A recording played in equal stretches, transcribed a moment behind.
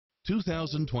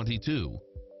2022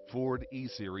 Ford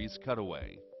E-Series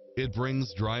Cutaway. It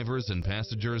brings drivers and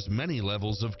passengers many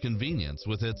levels of convenience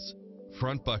with its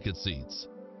front bucket seats,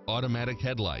 automatic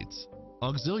headlights,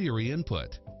 auxiliary input,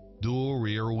 dual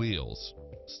rear wheels,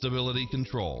 stability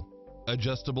control,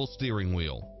 adjustable steering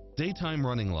wheel, daytime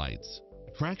running lights,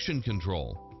 traction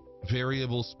control,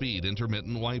 variable speed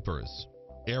intermittent wipers,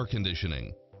 air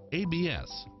conditioning, ABS,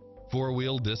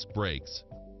 four-wheel disc brakes,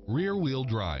 rear-wheel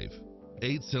drive,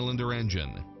 8-cylinder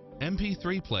engine,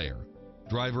 MP3 player,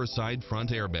 driver's side front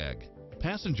airbag,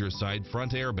 passenger side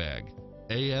front airbag,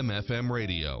 AM/FM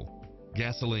radio,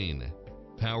 gasoline,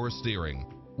 power steering.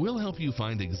 We'll help you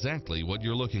find exactly what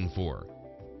you're looking for.